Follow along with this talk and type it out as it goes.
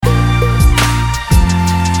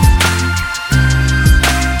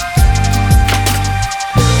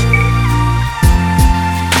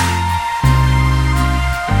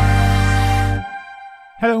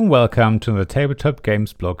welcome to the Tabletop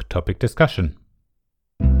Games blog topic discussion.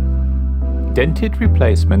 Dented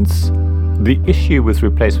replacements, the issue with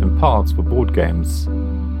replacement parts for board games.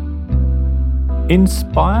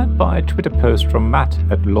 Inspired by a Twitter post from Matt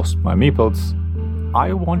at Lost My Meeples,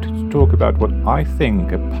 I wanted to talk about what I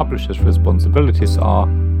think a publisher's responsibilities are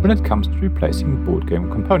when it comes to replacing board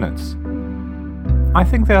game components. I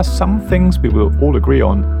think there are some things we will all agree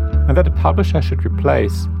on and that a publisher should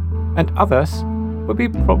replace, and others where we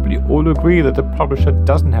probably all agree that the publisher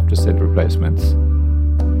doesn't have to send replacements.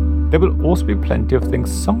 There will also be plenty of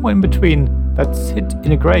things somewhere in between that sit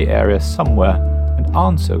in a grey area somewhere and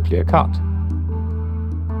aren't so clear-cut.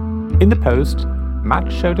 In the post,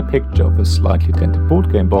 Matt showed a picture of a slightly dented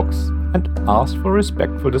board game box and asked for a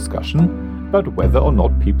respectful discussion about whether or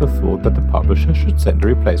not people thought that the publisher should send a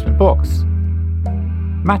replacement box.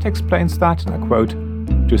 Matt explains that, and I quote,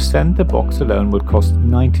 "To send the box alone would cost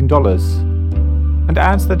 $19, and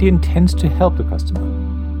adds that he intends to help the customer.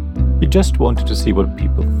 He just wanted to see what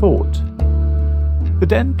people thought. The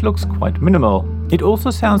dent looks quite minimal. It also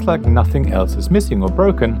sounds like nothing else is missing or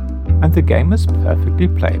broken, and the game is perfectly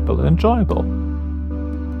playable and enjoyable.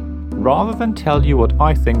 Rather than tell you what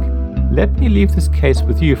I think, let me leave this case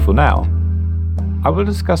with you for now. I will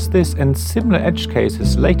discuss this and similar edge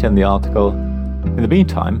cases later in the article. In the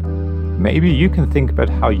meantime, maybe you can think about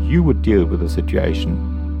how you would deal with the situation.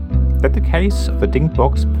 Let the case of the dinged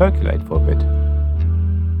box percolate for a bit.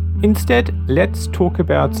 Instead, let's talk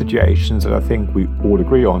about situations that I think we all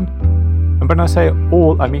agree on. And when I say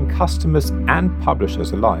all, I mean customers and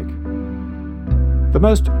publishers alike. The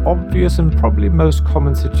most obvious and probably most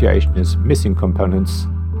common situation is missing components.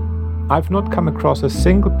 I've not come across a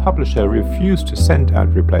single publisher refuse to send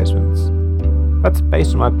out replacements. That's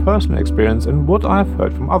based on my personal experience and what I've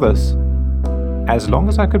heard from others. As long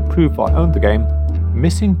as I could prove I owned the game,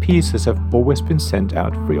 missing pieces have always been sent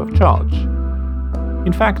out free of charge.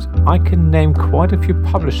 In fact, I can name quite a few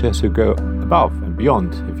publishers who go above and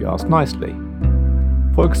beyond, if you ask nicely.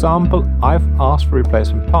 For example, I've asked for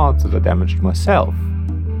replacement parts that are damaged myself.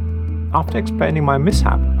 After explaining my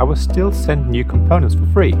mishap, I was still sent new components for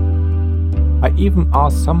free. I even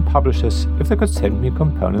asked some publishers if they could send me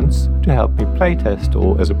components to help me playtest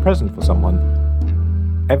or as a present for someone.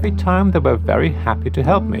 Every time they were very happy to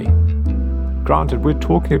help me. Granted, we're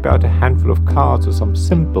talking about a handful of cards or some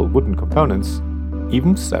simple wooden components.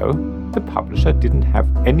 Even so, the publisher didn't have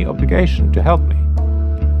any obligation to help me.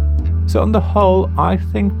 So on the whole, I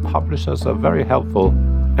think publishers are very helpful,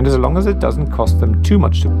 and as long as it doesn't cost them too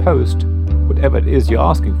much to post whatever it is you're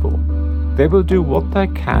asking for, they will do what they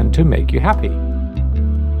can to make you happy.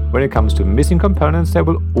 When it comes to missing components, they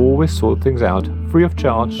will always sort things out free of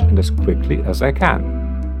charge and as quickly as they can.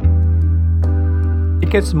 It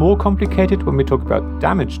gets more complicated when we talk about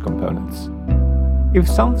damaged components. If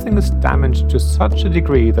something is damaged to such a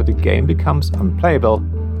degree that the game becomes unplayable,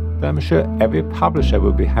 then I'm sure every publisher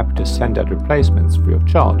will be happy to send out replacements free of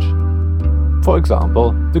charge. For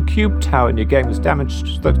example, the cube tower in your game is damaged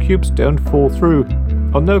so that cubes don't fall through,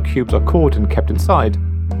 or no cubes are caught and kept inside.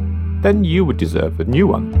 Then you would deserve a new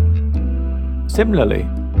one. Similarly,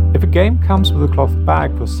 if a game comes with a cloth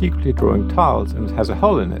bag for secretly drawing tiles and it has a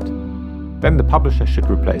hole in it, then the publisher should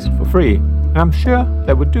replace it for free, and I'm sure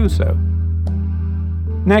they would do so.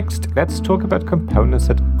 Next, let's talk about components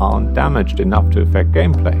that aren't damaged enough to affect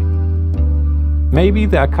gameplay. Maybe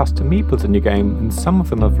there are custom meeples in your game and some of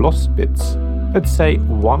them have lost bits. Let's say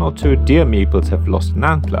 1 or 2 deer meeples have lost an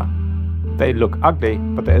antler. They look ugly,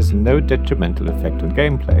 but there is no detrimental effect on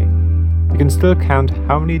gameplay. You can still count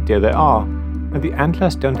how many deer there are, and the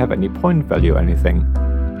antlers don't have any point value or anything.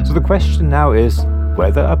 So the question now is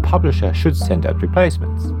whether a publisher should send out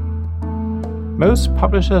replacements. Most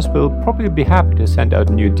publishers will probably be happy to send out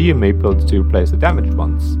new deer meeples to replace the damaged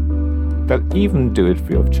ones. They'll even do it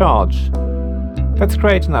free of charge. That's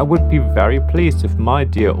great, and I would be very pleased if my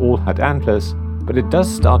deer all had antlers, but it does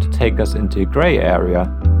start to take us into a grey area.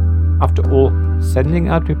 After all, sending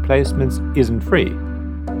out replacements isn't free.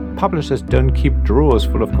 Publishers don't keep drawers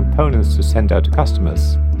full of components to send out to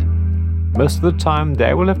customers. Most of the time,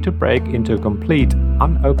 they will have to break into a complete,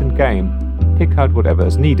 unopened game and pick out whatever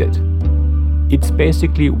is needed. It's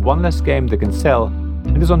basically one less game they can sell,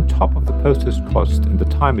 and is on top of the postage cost and the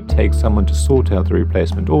time it takes someone to sort out the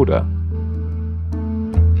replacement order.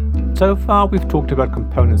 So far, we've talked about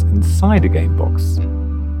components inside a game box.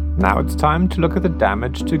 Now it's time to look at the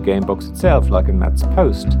damage to a game box itself, like in Matt's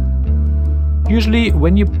post. Usually,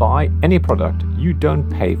 when you buy any product, you don't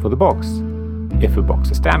pay for the box. If a box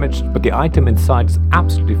is damaged, but the item inside is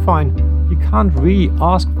absolutely fine, you can't really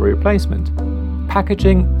ask for a replacement.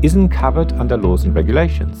 Packaging isn't covered under laws and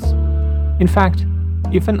regulations. In fact,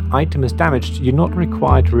 If an item is damaged, you're not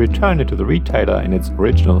required to return it to the retailer in its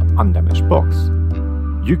original undamaged box.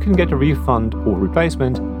 You can get a refund or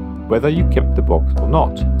replacement whether you kept the box or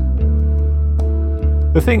not.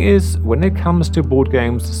 The thing is, when it comes to board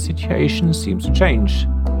games, the situation seems to change.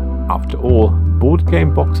 After all, board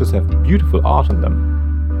game boxes have beautiful art on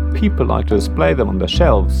them. People like to display them on their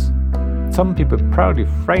shelves. Some people proudly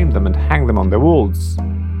frame them and hang them on their walls.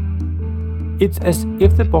 It's as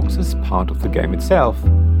if the box is part of the game itself.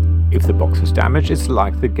 If the box is damaged, it's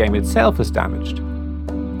like the game itself is damaged.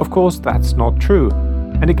 Of course, that's not true,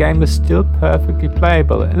 and the game is still perfectly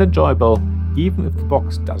playable and enjoyable even if the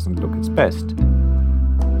box doesn't look its best.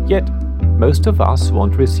 Yet, most of us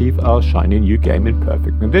want to receive our shiny new game in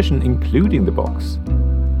perfect condition, including the box.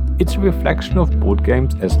 It's a reflection of board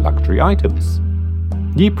games as luxury items.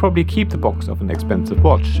 You probably keep the box of an expensive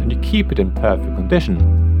watch and you keep it in perfect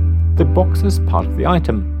condition. The box is part of the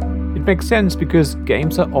item. It makes sense because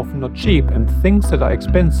games are often not cheap and things that are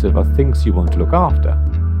expensive are things you want to look after.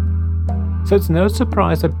 So it's no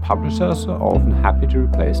surprise that publishers are often happy to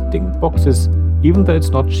replace dinged boxes, even though it's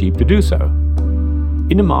not cheap to do so.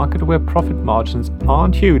 In a market where profit margins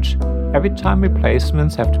aren't huge, every time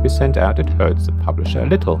replacements have to be sent out, it hurts the publisher a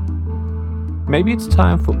little. Maybe it's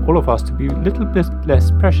time for all of us to be a little bit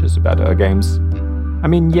less precious about our games. I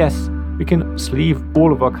mean, yes, we can sleeve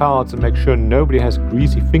all of our cards and make sure nobody has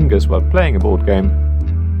greasy fingers while playing a board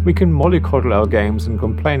game. We can mollycoddle our games and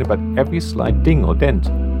complain about every slight ding or dent.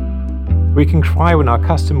 We can cry when our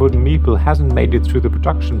custom wooden meeple hasn't made it through the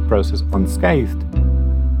production process unscathed.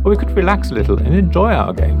 Or we could relax a little and enjoy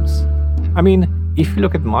our games. I mean, if you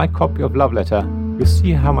look at my copy of Love Letter, you'll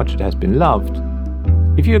see how much it has been loved.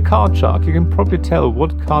 If you're a card shark, you can probably tell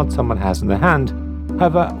what card someone has in their hand.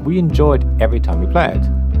 However, we enjoy it every time we play it.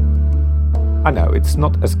 I know, it's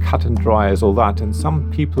not as cut and dry as all that, and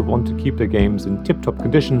some people want to keep their games in tip-top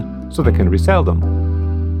condition so they can resell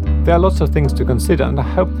them. There are lots of things to consider, and I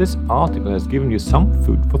hope this article has given you some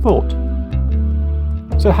food for thought.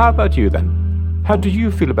 So how about you then? How do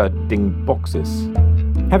you feel about dinged boxes?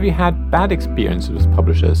 Have you had bad experiences with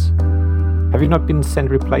publishers? Have you not been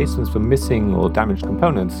sent replacements for missing or damaged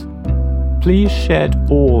components? Please share it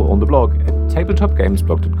all on the blog at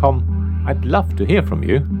tabletopgamesblog.com. I'd love to hear from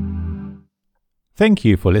you. Thank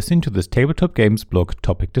you for listening to this Tabletop Games Blog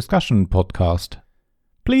topic discussion podcast.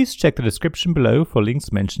 Please check the description below for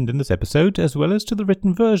links mentioned in this episode, as well as to the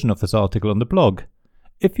written version of this article on the blog.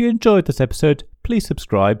 If you enjoyed this episode, please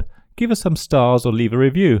subscribe, give us some stars or leave a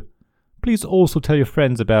review. Please also tell your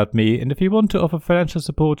friends about me, and if you want to offer financial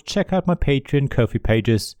support, check out my Patreon and Ko-fi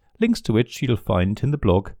pages, links to which you'll find in the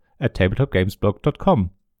blog at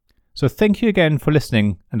tabletopgamesblog.com. So thank you again for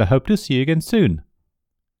listening, and I hope to see you again soon.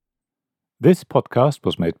 This podcast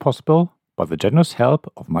was made possible by the generous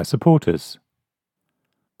help of my supporters.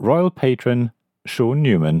 Royal Patron Sean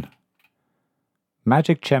Newman,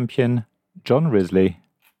 Magic Champion John Risley,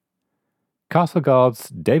 Castle Guards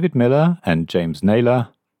David Miller and James Naylor,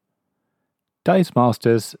 Dice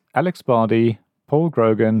Masters Alex Bardi, Paul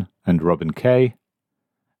Grogan and Robin Kay,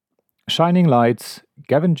 Shining Lights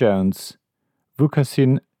Gavin Jones,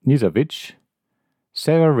 Vukasin Nizovic,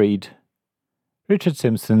 Sarah Reed, Richard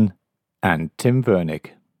Simpson and Tim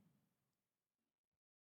Vernick.